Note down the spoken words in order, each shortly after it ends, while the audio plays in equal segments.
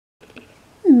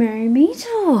Merry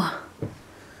Meetle.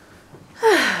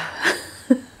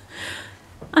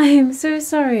 I am so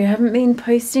sorry I haven't been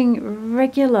posting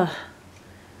regular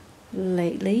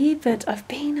lately, but I've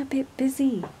been a bit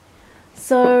busy.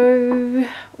 So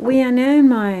we are now in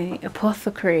my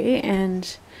apothecary,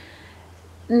 and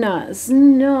no, it's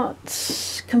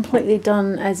not completely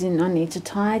done, as in I need to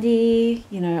tidy.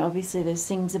 You know, obviously there's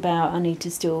things about I need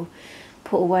to still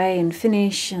put away and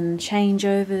finish and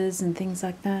changeovers and things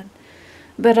like that.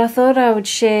 But I thought I would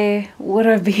share what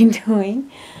I've been doing.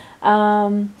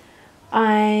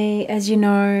 As you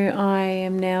know, I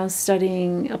am now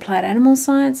studying applied animal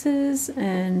sciences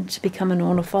and to become an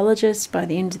ornithologist by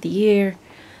the end of the year,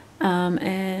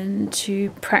 and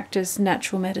to practice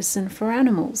natural medicine for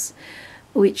animals,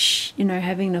 which, you know,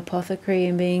 having an apothecary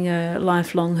and being a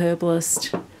lifelong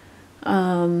herbalist,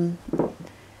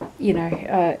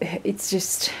 it's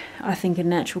just, I think, a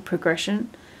natural progression,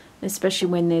 especially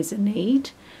when there's a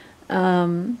need.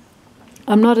 I'm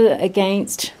not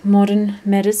against modern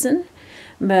medicine,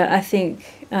 but I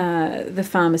think the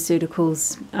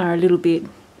pharmaceuticals are a little bit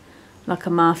like a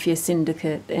mafia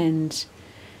syndicate, and,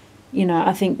 you know,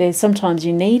 I think there's sometimes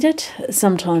you need it,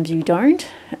 sometimes you don't.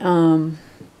 I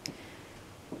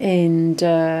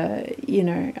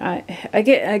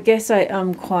guess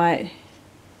I'm quite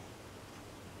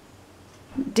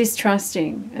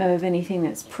distrusting of anything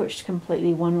that's pushed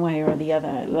completely one way or the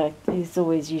other. Like, there's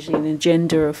always usually an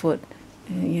agenda afoot.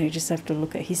 You know, just have to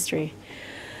look at history.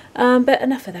 But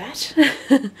enough of that.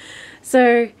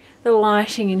 So the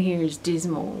lighting in here is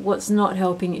dismal. What's not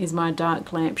helping is my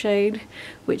dark lampshade,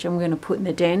 which I'm going to put in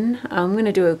the den. I'm going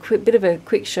to do a bit of a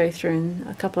quick show through in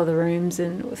a couple of the rooms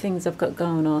and things I've got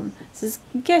going on. So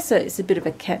I guess it's a bit of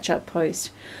a catch-up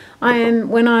post.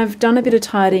 When I've done a bit of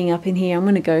tidying up in here, I'm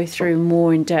going to go through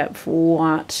more in depth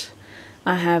what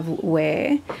I have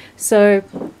where. So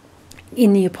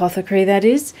in the apothecary, that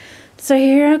is. So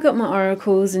here I've got my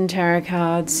oracles and tarot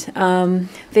cards.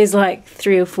 There's like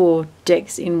 3 or 4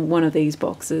 decks in one of these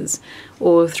boxes,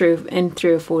 or 3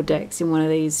 or 4 decks in one of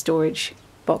these storage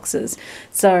boxes.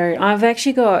 So I've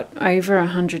actually got over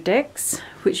 100 decks,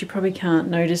 which you probably can't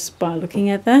notice by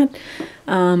looking at that.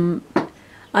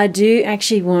 I do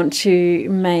actually want to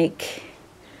make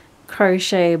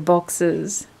crochet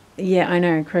boxes. Yeah, I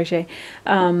know, crochet,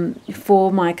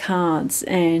 for my cards.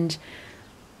 And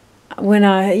when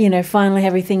I, finally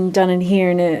have everything done in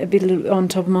here and a bit on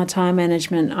top of my time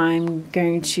management, I'm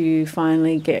going to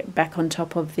finally get back on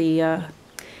top of the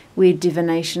weird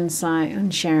divination site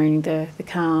and sharing the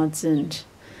cards and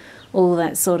all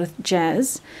that sort of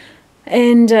jazz.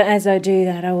 And as I do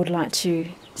that, I would like to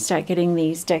start getting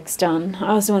these decks done. I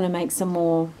also want to make some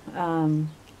more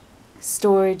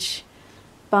storage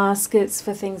baskets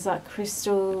for things like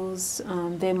crystals.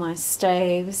 They're my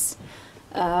staves.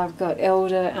 I've got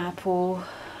elder, apple,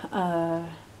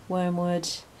 wormwood,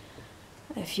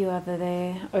 a few other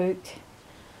there, oak.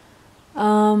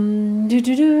 Some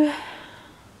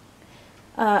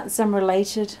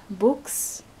related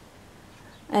books.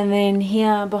 And then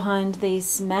here behind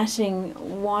these matting,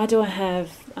 why do I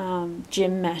have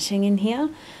gem matting in here?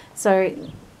 So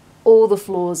all the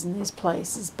floors in this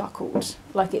place is buckled.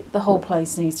 Like, the whole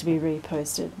place needs to be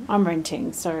reposted. I'm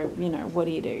renting, so, what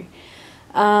do you do?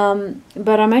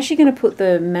 But I'm actually going to put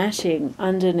the matting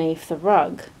underneath the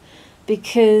rug,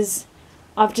 because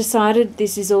I've decided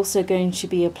this is also going to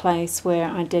be a place where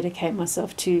I dedicate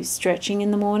myself to stretching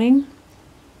in the morning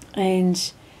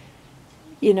and,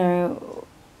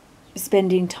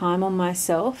 spending time on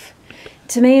myself.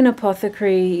 To me, an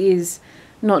apothecary is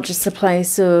not just a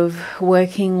place of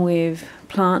working with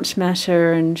plant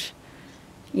matter and,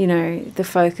 the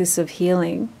focus of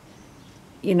healing.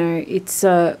 It's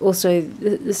also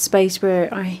the space where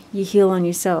you heal on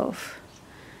yourself.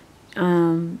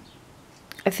 I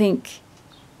think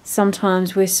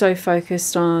sometimes we're so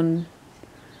focused on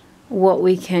what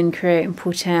we can create and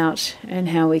put out and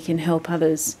how we can help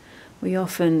others, we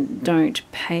often don't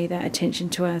pay that attention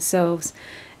to ourselves.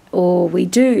 Or we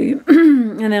do,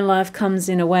 and then life comes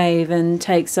in a wave and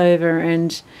takes over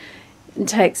and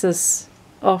takes us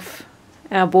off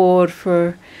our board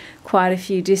for quite a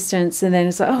few distance, and then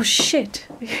it's like, oh shit,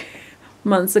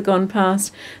 months have gone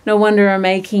past. No wonder I'm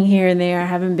aching here and there. I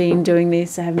haven't been doing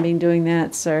this, I haven't been doing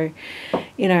that. So,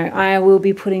 I will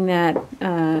be putting that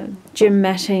gem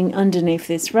matting underneath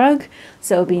this rug,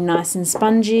 so it'll be nice and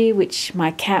spongy, which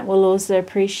my cat will also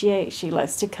appreciate. She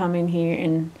likes to come in here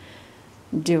and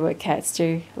do what cats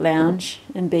do, lounge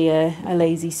and be a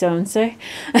lazy so-and-so.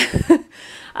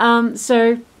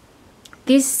 So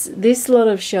this lot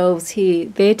of shelves here,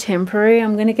 they're temporary.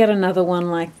 I'm going to get another one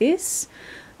like this.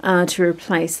 to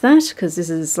replace that, because this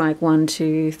is like 1,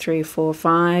 2, 3, 4,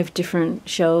 5 different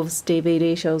shelves,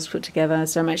 DVD shelves put together.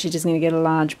 So I'm actually just going to get a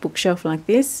large bookshelf like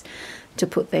this to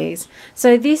put these.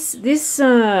 So this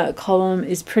column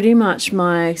is pretty much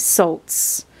my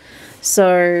salts.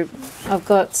 So I've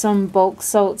got some bulk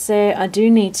salts there. I do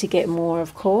need to get more,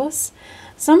 of course.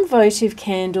 Some votive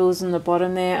candles on the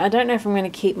bottom there. I don't know if I'm going to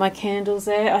keep my candles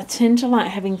there. I tend to like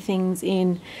having things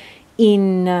in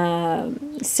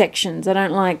sections. I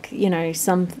don't like, you know,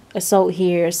 a salt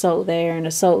here, a salt there, and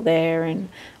a salt there, and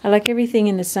I like everything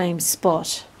in the same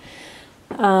spot.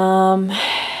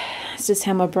 It's just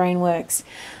how my brain works.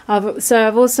 So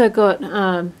I've also got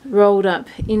rolled up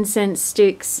incense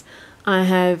sticks. I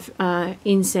have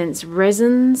incense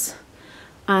resins.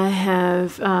 I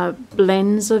have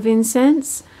blends of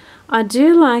incense. I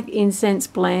do like incense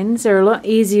blends. They're a lot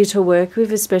easier to work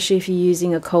with, especially if you're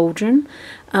using a cauldron.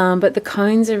 But the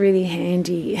cones are really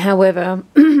handy. However,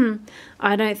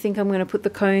 I don't think I'm going to put the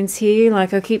cones here.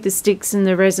 Like, I'll keep the sticks and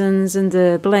the resins and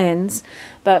the blends.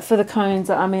 But for the cones,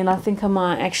 I mean, I think I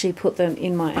might actually put them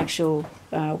in my actual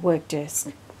work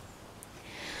desk.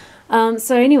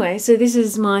 So anyway, so this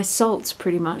is my salts,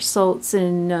 pretty much. Salts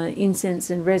and incense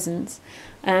and resins.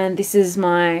 And this is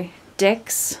my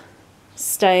decks,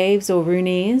 staves or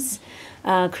runeers,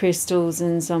 crystals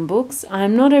and some books.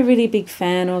 I'm not a really big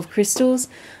fan of crystals.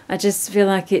 I just feel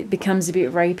like it becomes a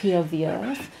bit rapey of the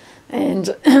earth.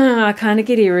 And I kind of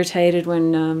get irritated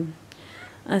when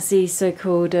I see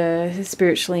so-called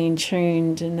spiritually in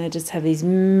tuned, and they just have these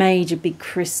major big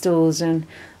crystals, and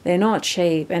they're not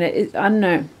cheap. And I don't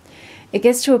know, it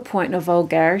gets to a point of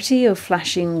vulgarity, of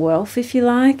flashing wealth, if you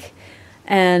like.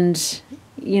 And,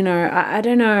 you know, I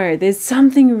don't know, there's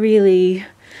something really...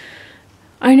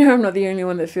 I know I'm not the only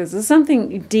one that feels... There's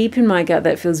something deep in my gut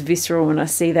that feels visceral when I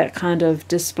see that kind of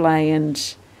display,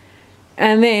 and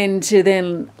then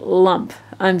to lump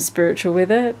I'm spiritual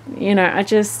with it. You know, I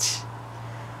just...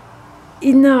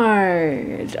 No,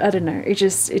 I don't know.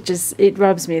 It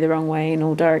rubs me the wrong way in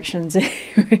all directions.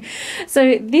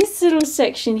 So this little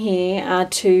section here are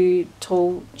 2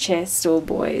 tall chests or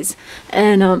boys.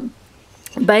 And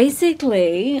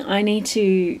basically I need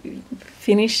to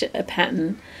finish a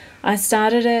pattern. I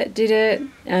started it, did it.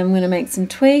 I'm going to make some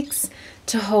tweaks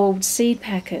to hold seed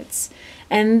packets.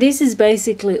 And this is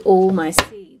basically all my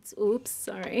seeds. Oops,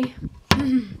 sorry.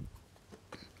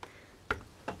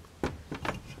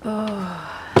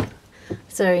 Oh,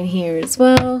 so in here as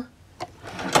well.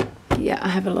 Yeah, I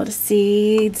have a lot of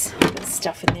seeds. I've got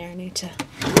stuff in there I need to...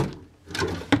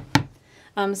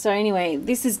 So anyway,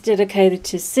 this is dedicated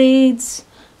to seeds,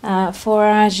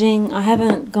 foraging. I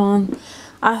haven't gone...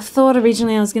 I thought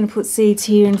originally I was going to put seeds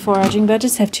here in foraging, but I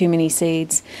just have too many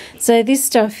seeds. So this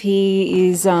stuff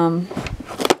here is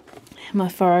my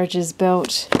forager's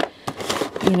belt,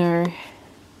 you know,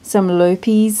 some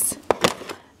lopies.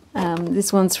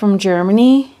 This one's from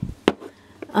Germany.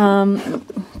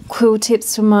 Quill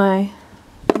tips for my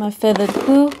feathered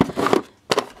quill.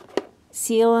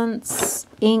 Sealants,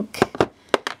 ink,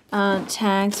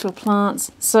 tags for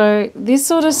plants. So this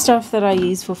sort of stuff that I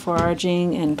use for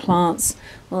foraging and plants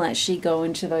will actually go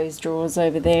into those drawers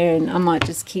over there, and I might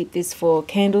just keep this for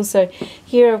candles. So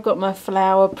here I've got my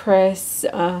flower press,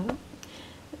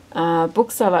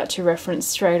 books I like to reference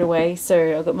straight away.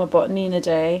 So I've got my Botany in a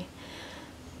Day.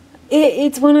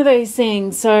 It's one of those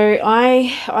things. So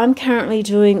I'm currently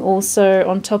doing also,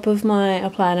 on top of my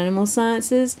Applied Animal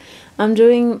Sciences, I'm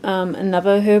doing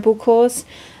another herbal course.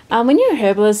 When you're a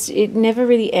herbalist, it never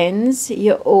really ends.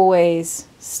 You're always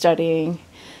studying.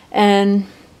 And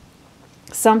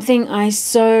something I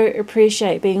so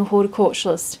appreciate being a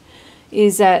horticulturist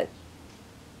is that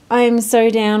I am so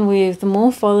down with the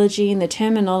morphology and the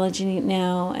terminology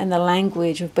now and the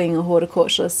language of being a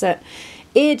horticulturist that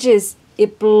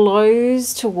it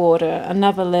blows toward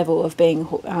another level of being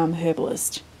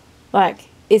herbalist. Like,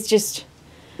 it's just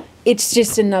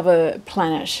another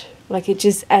planet. Like, it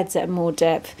just adds that more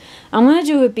depth. I'm going to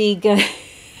do a big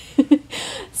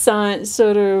science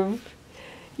sort of,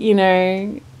 you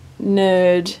know,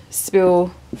 nerd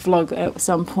spill vlog at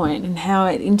some point, and how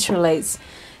it interrelates,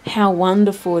 how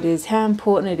wonderful it is, how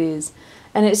important it is.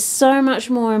 And it's so much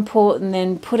more important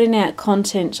than putting out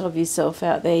content of yourself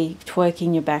out there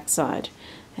twerking your backside,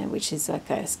 which is, I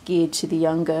guess, geared to the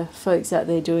younger folks out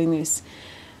there doing this.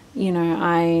 You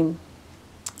know,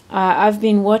 I've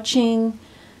been watching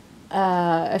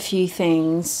a few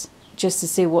things just to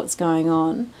see what's going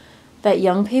on that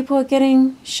young people are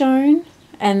getting shown,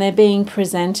 and they're being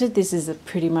presented. This is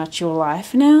pretty much your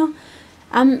life now.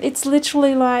 It's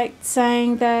literally like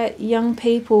saying that young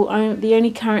people, the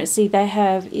only currency they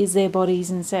have is their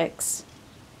bodies and sex.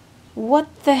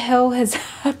 what the hell has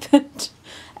happened?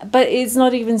 But it's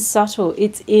not even subtle,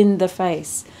 it's in the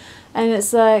face. And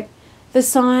it's like the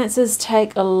sciences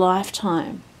take a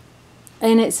lifetime,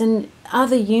 and it's in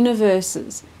other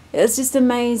universes. It's just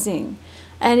amazing.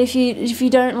 And if you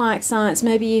don't like science,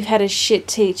 maybe you've had a shit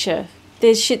teacher.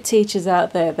 There's shit teachers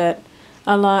out there that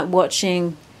are like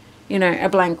watching, you know, a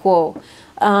blank wall.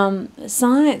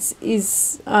 Science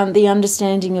is the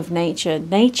understanding of nature.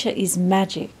 Nature is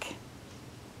magic.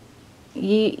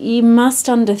 You must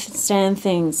understand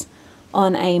things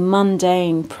on a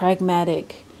mundane,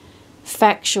 pragmatic,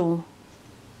 factual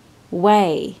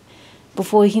way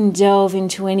before you can delve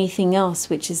into anything else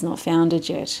which is not founded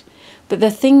yet. But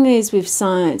the thing is with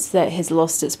science that has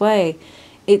lost its way,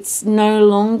 it's no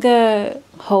longer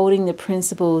holding the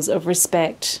principles of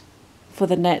respect for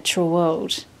the natural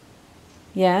world.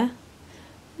 Yeah?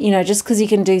 You know, just because you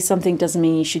can do something doesn't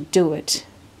mean you should do it,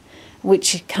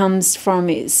 which comes from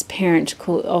its parent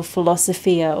of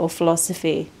philosophia or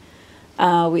philosophy,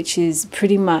 which is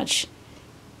pretty much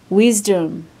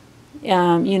wisdom.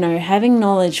 You know, having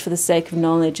knowledge for the sake of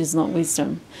knowledge is not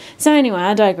wisdom. So anyway,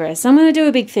 I digress. I'm going to do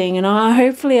a big thing, and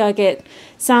hopefully I get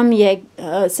some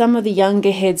of the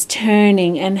younger heads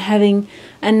turning and having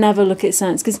another look at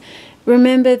science. Because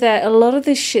remember that a lot of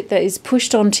this shit that is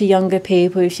pushed onto younger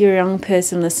people, if you're a young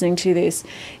person listening to this,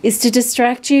 is to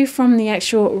distract you from the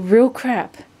actual real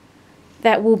crap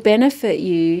that will benefit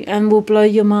you and will blow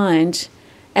your mind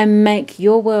and make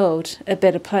your world a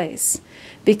better place.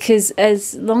 Because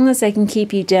as long as they can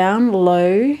keep you down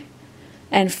low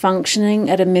and functioning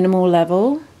at a minimal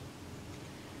level,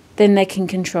 then they can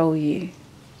control you.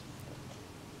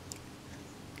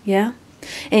 Yeah?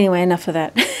 Anyway, enough of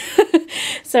that.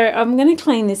 So I'm going to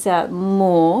clean this out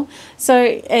more. So,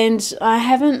 and I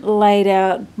haven't laid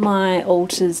out my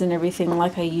altars and everything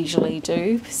like I usually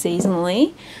do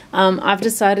seasonally. I've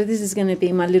decided this is going to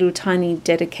be my little tiny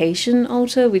dedication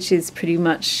altar, which is pretty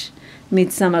much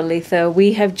Midsummer Litha.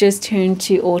 We have just turned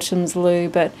to Autumns Lugh,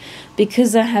 but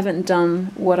because I haven't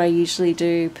done what I usually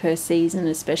do per season,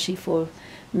 especially for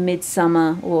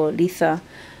Midsummer or Litha,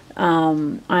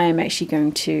 I am actually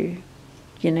going to,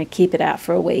 you know, keep it out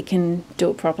for a week and do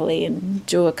it properly and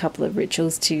do a couple of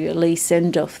rituals to at least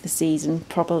send off the season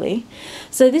properly.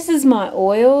 So this is my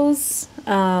oils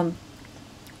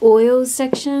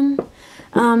section.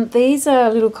 These are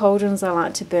little cauldrons I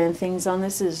like to burn things on.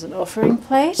 This is an offering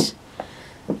plate.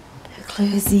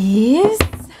 Close the ears.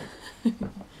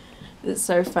 It's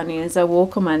so funny as I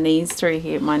walk on my knees through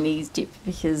here, my knees dip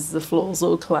because the floor's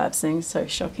all collapsing. So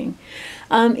shocking.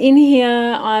 In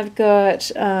here I've got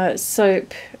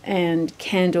soap and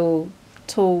candle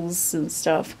tools and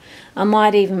stuff. I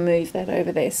might even move that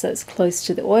over there so it's close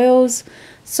to the oils.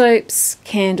 Soaps,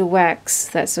 candle wax,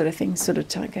 that sort of thing, sort of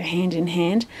go hand in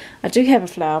hand. I do have a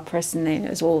flower press in there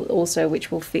as well, also,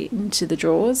 which will fit into the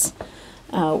drawers,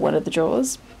 one of the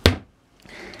drawers.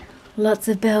 Lots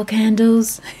of bell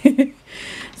candles.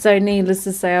 So needless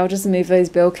to say, I'll just move those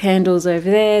bell candles over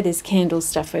there. There's candle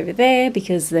stuff over there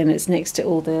because then it's next to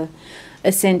all the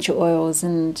essential oils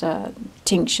and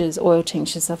tinctures, oil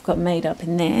tinctures I've got made up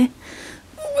in there.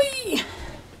 Whee!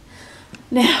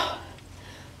 Now,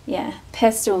 yeah,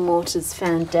 pestle mortar's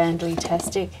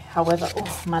fan-dandly-tastic. However,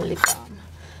 oh, my lip balm.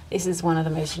 This is one of the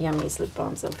most yummiest lip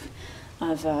balms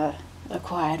I've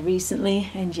acquired recently,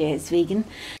 and yeah, it's vegan.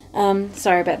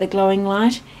 Sorry about the glowing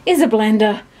light. Is a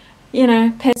blender. You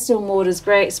know, pestle mortar's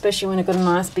great, especially when I've got a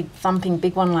nice big thumping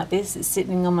big one like this. It's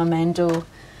sitting on my mandel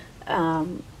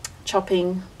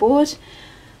chopping board.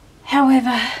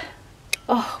 However,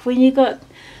 oh, when you got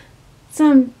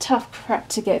some tough crap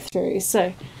to get through.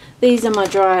 So these are my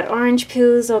dried orange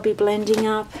peels I'll be blending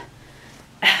up.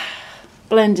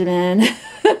 Blender man.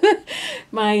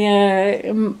 my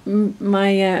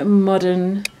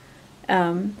modern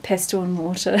pestle and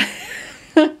mortar.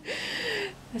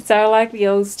 So I like the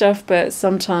old stuff, but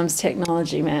sometimes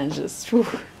technology, man, just whew.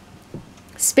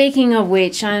 Speaking of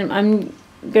which, I'm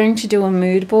going to do a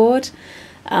mood board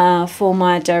for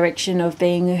my direction of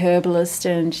being a herbalist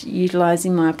and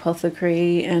utilizing my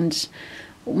apothecary and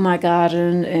my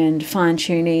garden and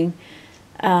fine-tuning.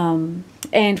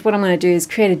 And what I'm going to do is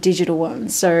create a digital one.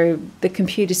 So the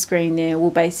computer screen there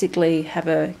will basically have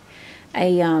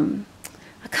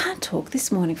I can't talk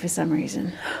this morning for some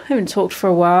reason. I haven't talked for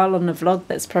a while on the vlog.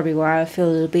 That's probably why I feel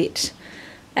a little bit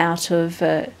out of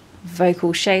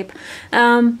vocal shape.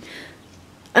 I'm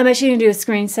actually going to do a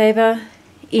screensaver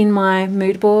in my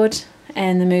mood board,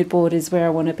 and the mood board is where I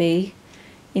want to be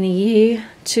in a year,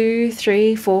 2,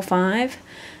 3, 4, 5.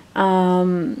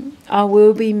 I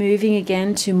will be moving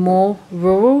again to more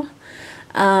rural.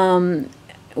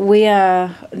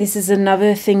 this is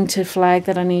another thing to flag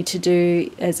that I need to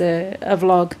do as a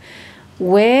vlog.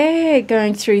 We're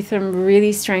going through some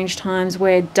really strange times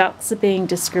where ducks are being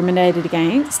discriminated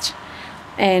against,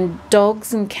 and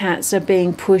dogs and cats are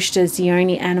being pushed as the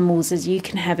only animals as you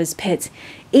can have as pets,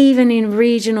 even in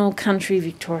regional country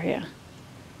Victoria.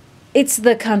 It's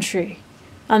the country.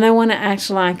 I don't want to act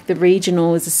like the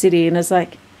regional is a city, and it's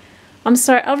like, I'm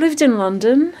sorry, I've lived in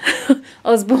London.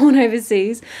 I was born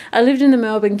overseas. I lived in the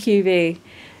Melbourne QV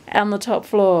on the top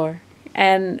floor,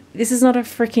 and this is not a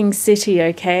freaking city,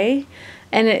 okay?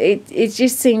 And it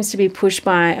just seems to be pushed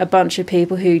by a bunch of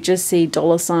people who just see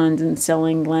dollar signs and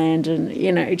selling land, and,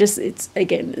 you know, it's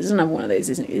another one of those,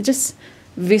 isn't it? It just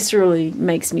viscerally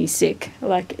makes me sick.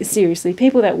 Like, seriously,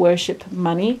 people that worship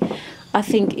money, I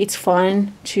think it's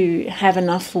fine to have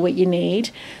enough for what you need,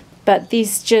 but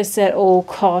this just at all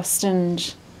cost,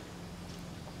 and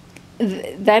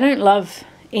they don't love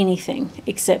anything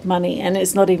except money, and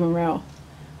it's not even real.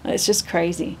 It's just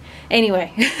crazy.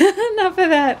 Anyway, enough of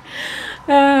that.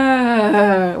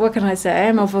 What can I say?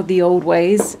 I'm off of the old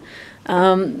ways.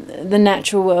 The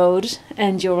natural world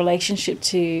and your relationship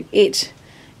to it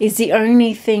is the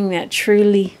only thing that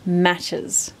truly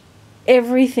matters.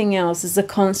 Everything else is a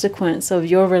consequence of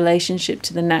your relationship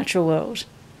to the natural world.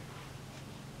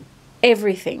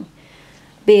 Everything.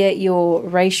 Be it your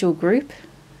racial group,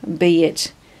 be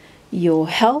it your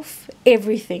health,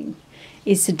 everything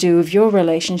is to do with your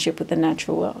relationship with the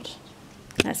natural world.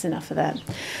 That's enough of that.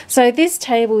 So this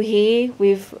table here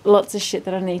with lots of shit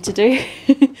that I need to do.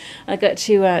 I got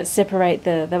to separate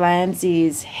the lamb's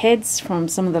ears heads from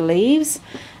some of the leaves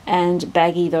and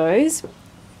baggy those.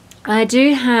 I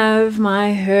do have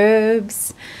my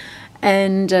herbs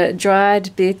and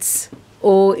dried bits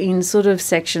all in sort of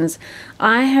sections.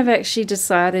 I have actually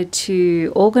decided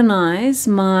to organize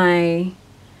my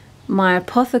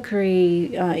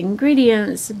apothecary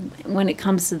ingredients when it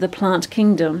comes to the plant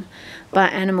kingdom by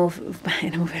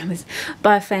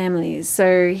families.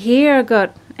 So here I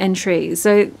got entries.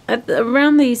 So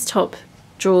around these top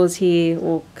drawers here,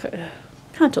 or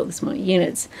can't talk this morning,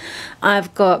 units,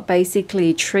 I've got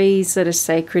basically trees that are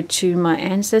sacred to my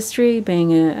ancestry,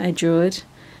 being a druid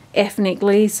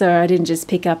ethnically. So I didn't just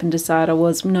pick up and decide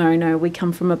no, we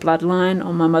come from a bloodline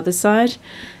on my mother's side,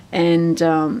 and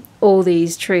all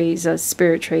these trees are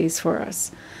spirit trees for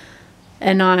us.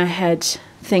 And I had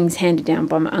things handed down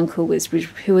by my uncle,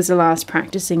 who was the last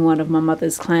practicing one of my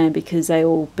mother's clan, because they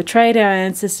all betrayed our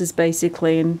ancestors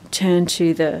basically and turned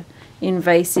to the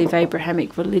invasive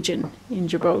Abrahamic religion in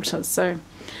Gibraltar. So,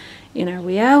 you know,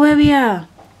 we are where we are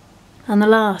on the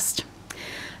last.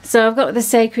 So I've got the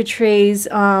sacred trees,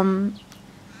 and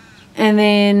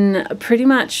then pretty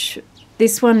much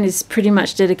this one is pretty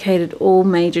much dedicated all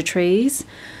major trees.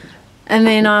 And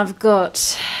then I've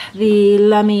got the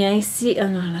Lamiaceae,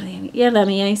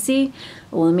 Lamiaceae,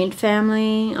 or the mint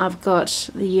family. I've got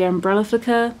the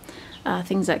Umbrellifica,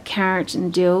 things like carrot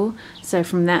and dill, so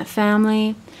from that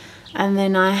family. And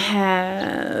then I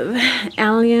have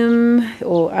allium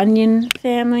or onion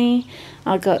family.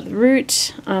 I've got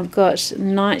root, I've got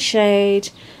nightshade,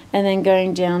 and then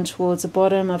going down towards the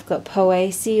bottom I've got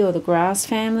Poaceae or the grass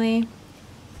family.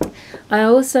 I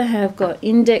also have got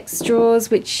index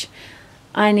straws, which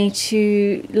I need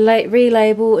to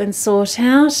relabel and sort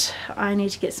out. I need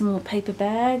to get some more paper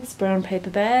bags, brown paper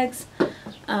bags,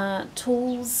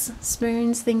 tools,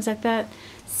 spoons, things like that,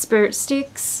 spirit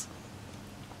sticks.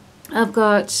 I've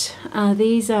got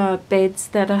these are beds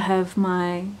that I have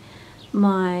my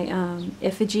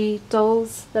effigy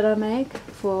dolls that I make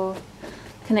for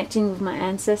connecting with my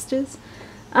ancestors.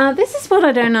 This is what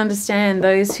I don't understand,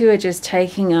 those who are just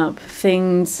taking up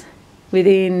things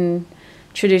within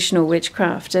traditional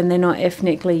witchcraft and they're not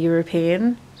ethnically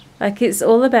European. Like, it's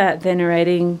all about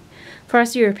venerating, for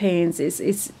us Europeans,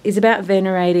 it's about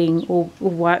venerating, or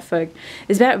white folk,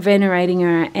 it's about venerating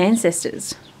our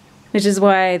ancestors, which is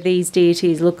why these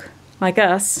deities look like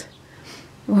us.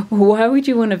 Why would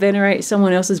you want to venerate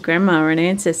someone else's grandma or an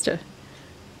ancestor?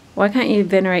 Why can't you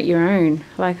venerate your own?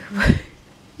 Like,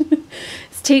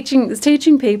 it's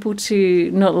teaching people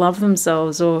to not love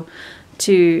themselves or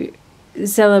to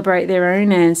celebrate their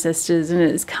own ancestors, and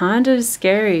it's kind of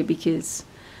scary because,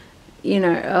 you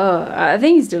know, I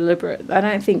think it's deliberate. I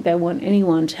don't think they want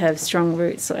anyone to have strong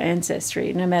roots or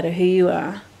ancestry, no matter who you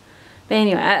are. But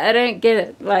anyway, I don't get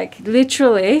it. Like,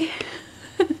 literally,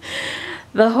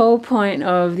 the whole point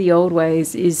of the old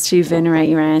ways is to venerate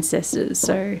your ancestors.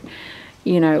 So,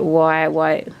 you know,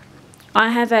 why? I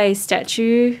have a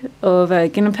statue of a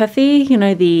Ganapathy, you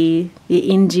know, the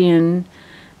Indian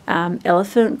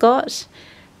elephant god.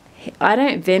 I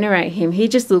don't venerate him. He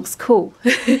just looks cool.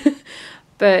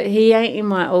 but he ain't in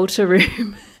my altar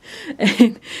room.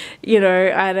 And, you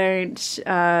know, I don't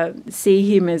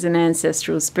see him as an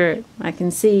ancestral spirit. I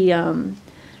can see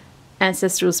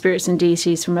ancestral spirits and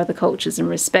deities from other cultures and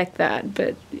respect that,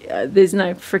 but there's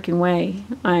no freaking way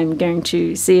I'm going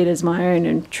to see it as my own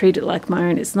and treat it like my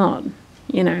own. It's not,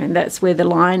 you know, and that's where the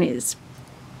line is.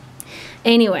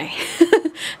 Anyway,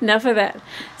 enough of that.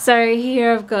 So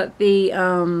here I've got the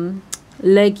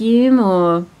legume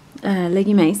or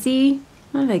legumaceae,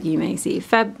 not legumaceae,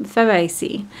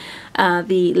 fabaceae,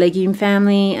 the legume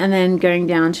family, and then going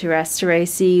down to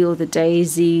asteraceae, or the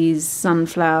daisies,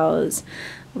 sunflowers,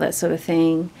 all that sort of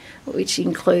thing, which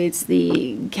includes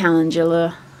the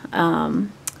calendula,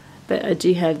 but I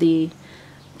do have the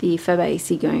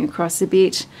fabaceae going across a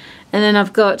bit. And then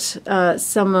I've got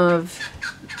some of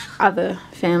other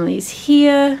families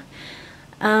here,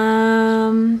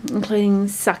 including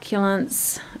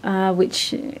succulents,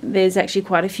 which there's actually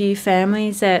quite a few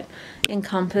families that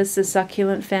encompass the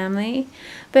succulent family.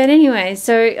 But anyway,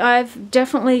 so I've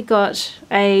definitely got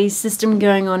a system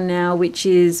going on now which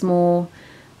is more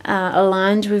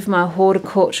aligned with my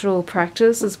horticultural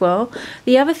practice as well.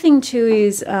 The other thing too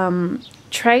is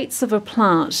traits of a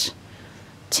plant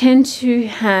tend to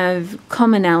have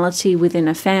commonality within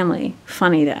a family.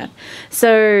 Funny that.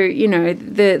 So, you know,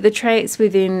 the traits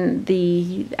within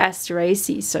the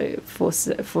Asteraceae, so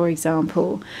for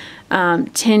example,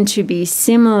 tend to be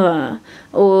similar,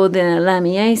 or the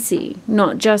Lamiaceae,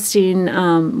 not just in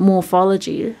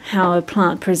morphology, how a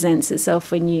plant presents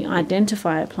itself when you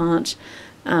identify a plant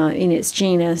in its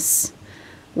genus,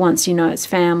 once you know its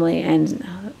family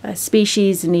and a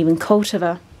species and even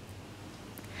cultivar.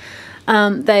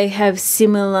 They have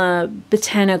similar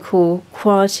botanical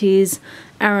qualities,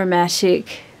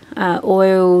 aromatic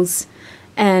oils,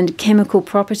 and chemical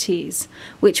properties,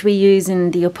 which we use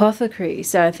in the apothecary.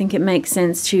 So I think it makes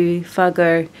sense to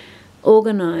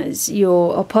organise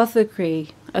your apothecary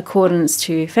accordance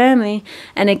to family.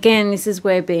 And again, this is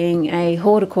where being a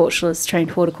horticulturist,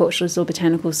 trained horticulturist or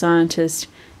botanical scientist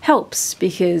helps,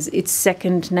 because it's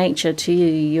second nature to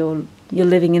you. You're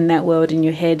living in that world in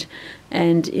your head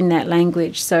and in that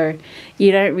language, so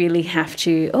you don't really have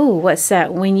to, oh, what's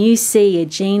that? When you see a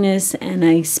genus and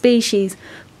a species,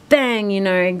 bang, you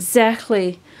know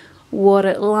exactly what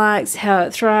it likes, how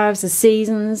it thrives, the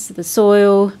seasons, the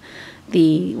soil,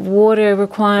 the water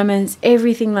requirements,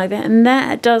 everything like that. And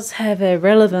that does have a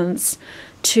relevance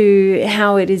to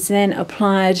how it is then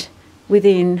applied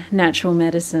within natural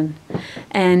medicine.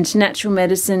 And natural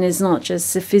medicine is not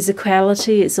just the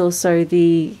physicality, it's also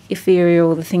the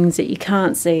ethereal, the things that you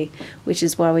can't see, which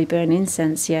is why we burn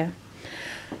incense, yeah.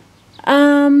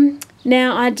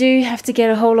 Now I do have to get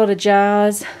a whole lot of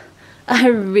jars. I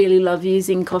really love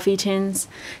using coffee tins.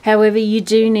 However, you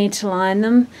do need to line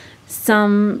them.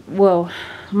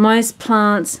 Most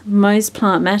plant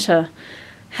matter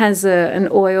has an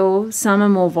oil. Some are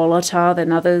more volatile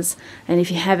than others, and if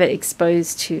you have it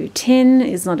exposed to tin,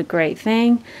 is not a great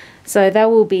thing. So they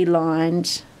will be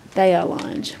lined. They are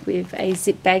lined with a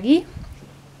zip baggie.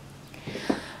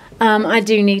 I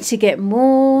do need to get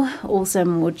also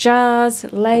more jars,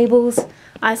 labels.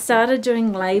 I started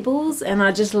doing labels and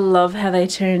I just love how they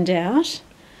turned out.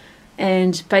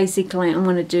 And basically I'm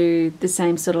going to do the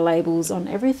same sort of labels on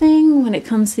everything when it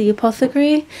comes to the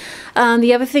apothecary.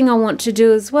 The other thing I want to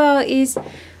do as well is,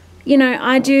 you know,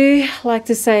 I do like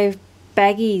to save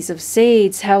baggies of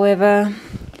seeds. However,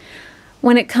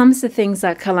 when it comes to things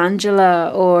like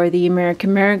calendula or the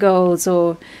American marigolds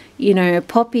or, you know,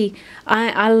 poppy,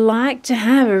 I like to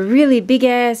have a really big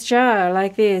ass jar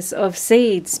like this of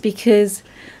seeds, because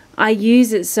I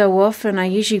use it so often. I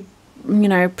usually, you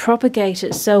know, propagate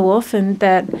it so often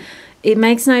that it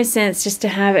makes no sense just to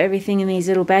have everything in these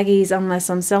little baggies unless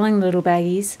I'm selling little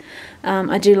baggies.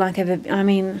 I do like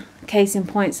case in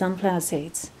point, sunflower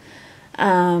seeds.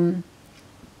 You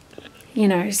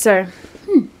know, so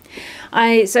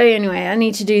anyway, I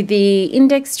need to do the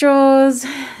index drawers.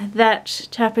 That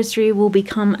tapestry will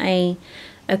become a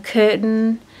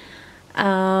curtain.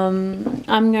 I'm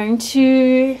going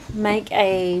to make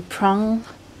a prong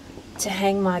to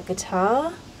hang my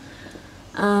guitar.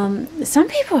 Some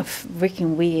people are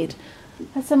freaking weird.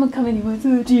 I had someone come in and went,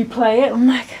 oh, do you play it? I'm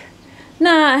like,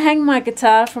 nah, I hang my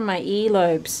guitar from my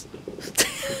earlobes.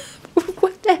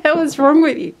 What the hell is wrong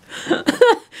with you?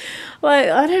 Like,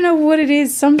 I don't know what it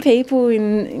is. Some people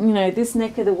in, you know, this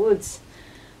neck of the woods,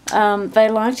 they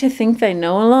like to think they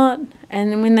know a lot,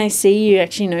 and then when they see you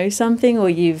actually know something, or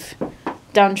you've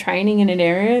done training in an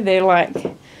area, they're like,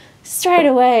 straight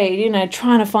away, you know,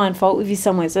 trying to find fault with you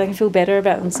somewhere so they can feel better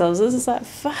about themselves. It's just like,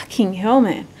 fucking hell,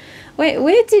 man.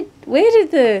 Where did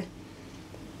the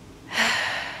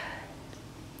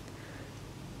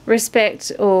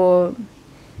respect or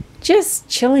just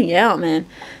chilling out, man.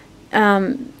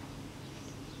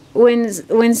 When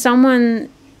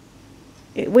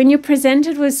you're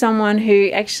presented with someone who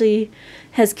actually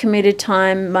has committed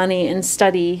time, money and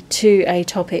study to a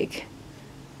topic,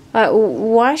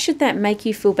 why should that make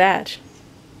you feel bad?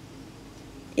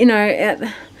 You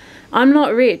know, I'm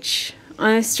not rich.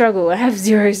 I struggle. I have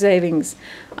zero savings.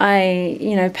 I,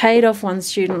 you know, paid off one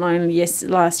student loan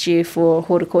last year for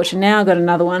horticulture. Now I've got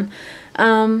another one.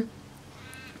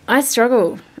 I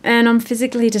struggle and I'm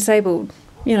physically disabled.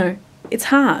 You know, it's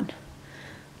hard.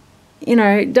 You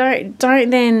know, don't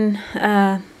then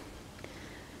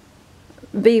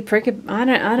be a prick. I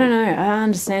don't know. I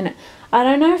understand it. I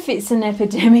don't know if it's an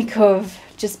epidemic of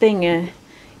just being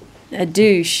a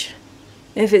douche,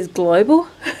 if it's global,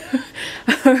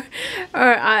 or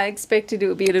I expected it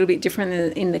would be a little bit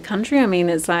different in the country. I mean,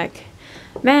 it's like,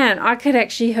 man, I could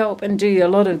actually help and do a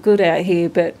lot of good out here,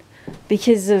 but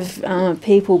because of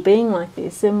people being like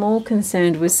this, they're more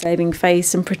concerned with saving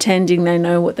face and pretending they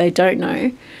know what they don't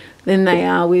know than they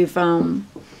are with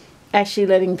actually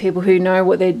letting people who know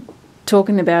what they're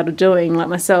talking about or doing, like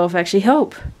myself, actually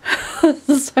help.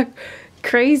 It's so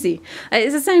crazy.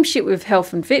 It's the same shit with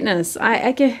health and fitness.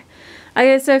 I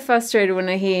get so frustrated when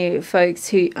I hear folks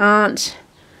who aren't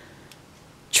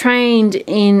trained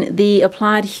in the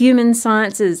applied human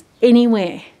sciences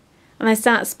anywhere, and they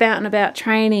start spouting about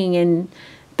training and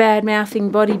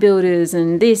bad-mouthing bodybuilders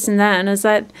and this and that, and it's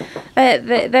like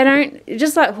they don't,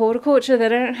 just like horticulture, they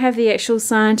don't have the actual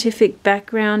scientific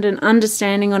background and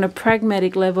understanding on a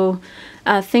pragmatic level.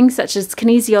 Things such as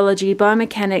kinesiology,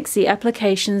 biomechanics, the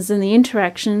applications and the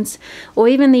interactions, or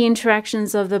even the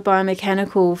interactions of the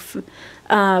biomechanical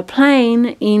plane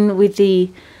in with the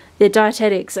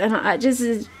dietetics, and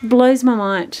it blows my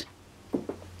mind.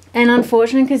 And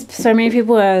unfortunately, because so many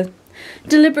people are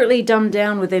deliberately dumbed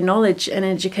down with their knowledge and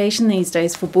education these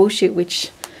days for bullshit,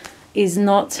 which is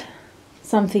not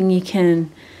something you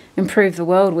can improve the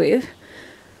world with,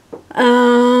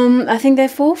 I think they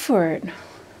fall for it.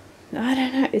 I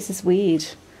don't know. It's just weird.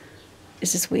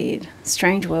 It's just weird.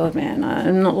 Strange world, man.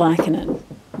 I'm not liking it.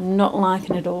 Not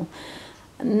liking it all.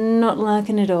 Not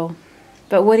liking it all.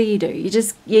 But what do?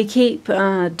 You keep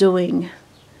doing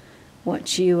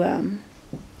what you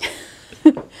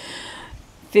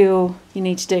feel you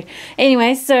need to do.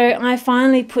 Anyway, so I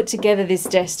finally put together this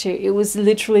desk too. It was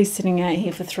literally sitting out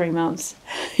here for 3 months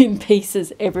in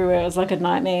pieces everywhere. It was like a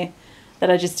nightmare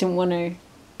that I just didn't want to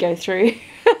go through.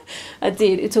 I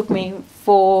did. It took me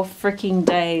 4 freaking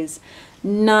days.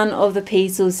 None of the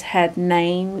pieces had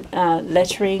name,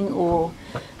 lettering or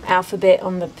alphabet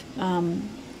on the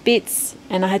bits,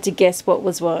 and I had to guess what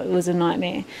was what. It was a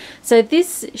nightmare. So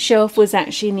this shelf was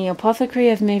actually in the apothecary.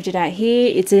 I've moved it out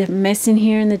here. It's a mess in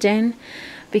here in the den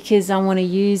because I want to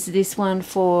use this one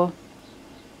for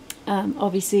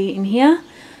obviously in here.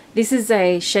 This is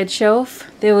a shed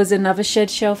shelf. There was another shed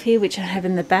shelf here which I have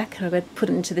in the back. I'm going to put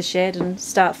it into the shed and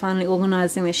start finally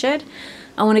organising the shed.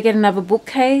 I want to get another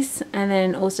bookcase and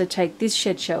then also take this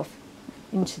shed shelf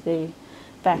into the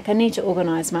back. I need to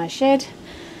organise my shed.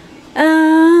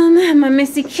 My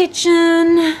messy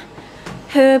kitchen,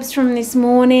 herbs from this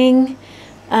morning,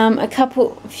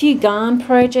 a few garn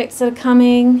projects that are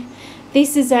coming.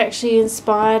 This is actually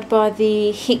inspired by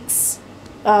the Hicks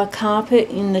carpet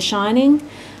in The Shining.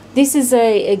 This is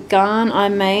a garn I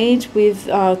made with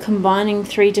combining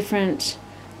 3 different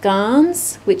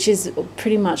garns, which is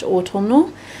pretty much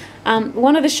autumnal.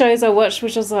 One of the shows I watched,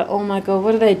 which I was like, oh my god,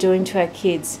 what are they doing to our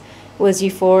kids, was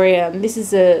Euphoria. And this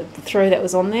is a throw that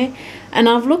was on there. And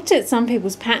I've looked at some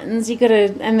people's patterns,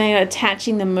 and they're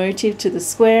attaching the motif to the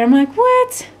square. I'm like,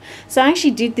 what? So I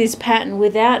actually did this pattern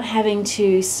without having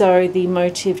to sew the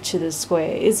motif to the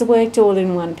square. It's worked all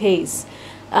in one piece.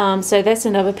 So that's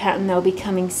another pattern that'll be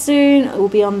coming soon. It will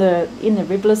be in the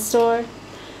Ribbler store.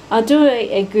 I'll do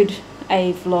a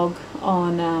vlog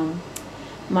on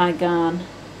my garn,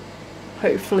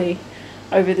 hopefully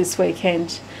over this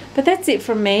weekend. But that's it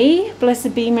from me.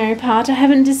 Blessed be Mary Part. I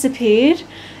haven't disappeared.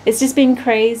 It's just been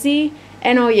crazy.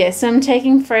 And oh yes, I'm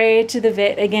taking Freya to the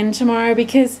vet again tomorrow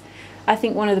because I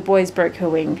think one of the boys broke her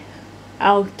wing.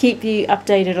 I'll keep you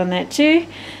updated on that too.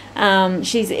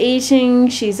 She's eating,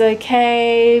 she's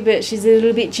okay, but she's a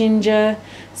little bit ginger.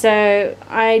 So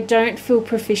I don't feel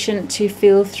proficient to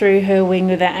feel through her wing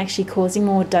without actually causing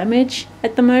more damage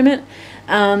at the moment.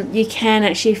 You can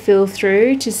actually feel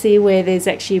through to see where there's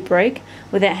actually a break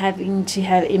without having to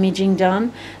have imaging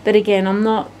done. But again, I'm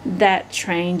not that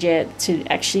trained yet to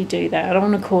actually do that. I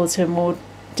don't want to cause her more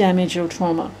damage or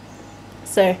trauma.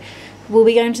 So we'll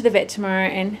be going to the vet tomorrow,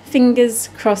 and fingers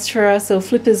crossed for us, or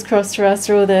flippers crossed for us,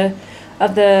 for all the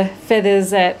other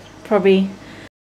feathers that probably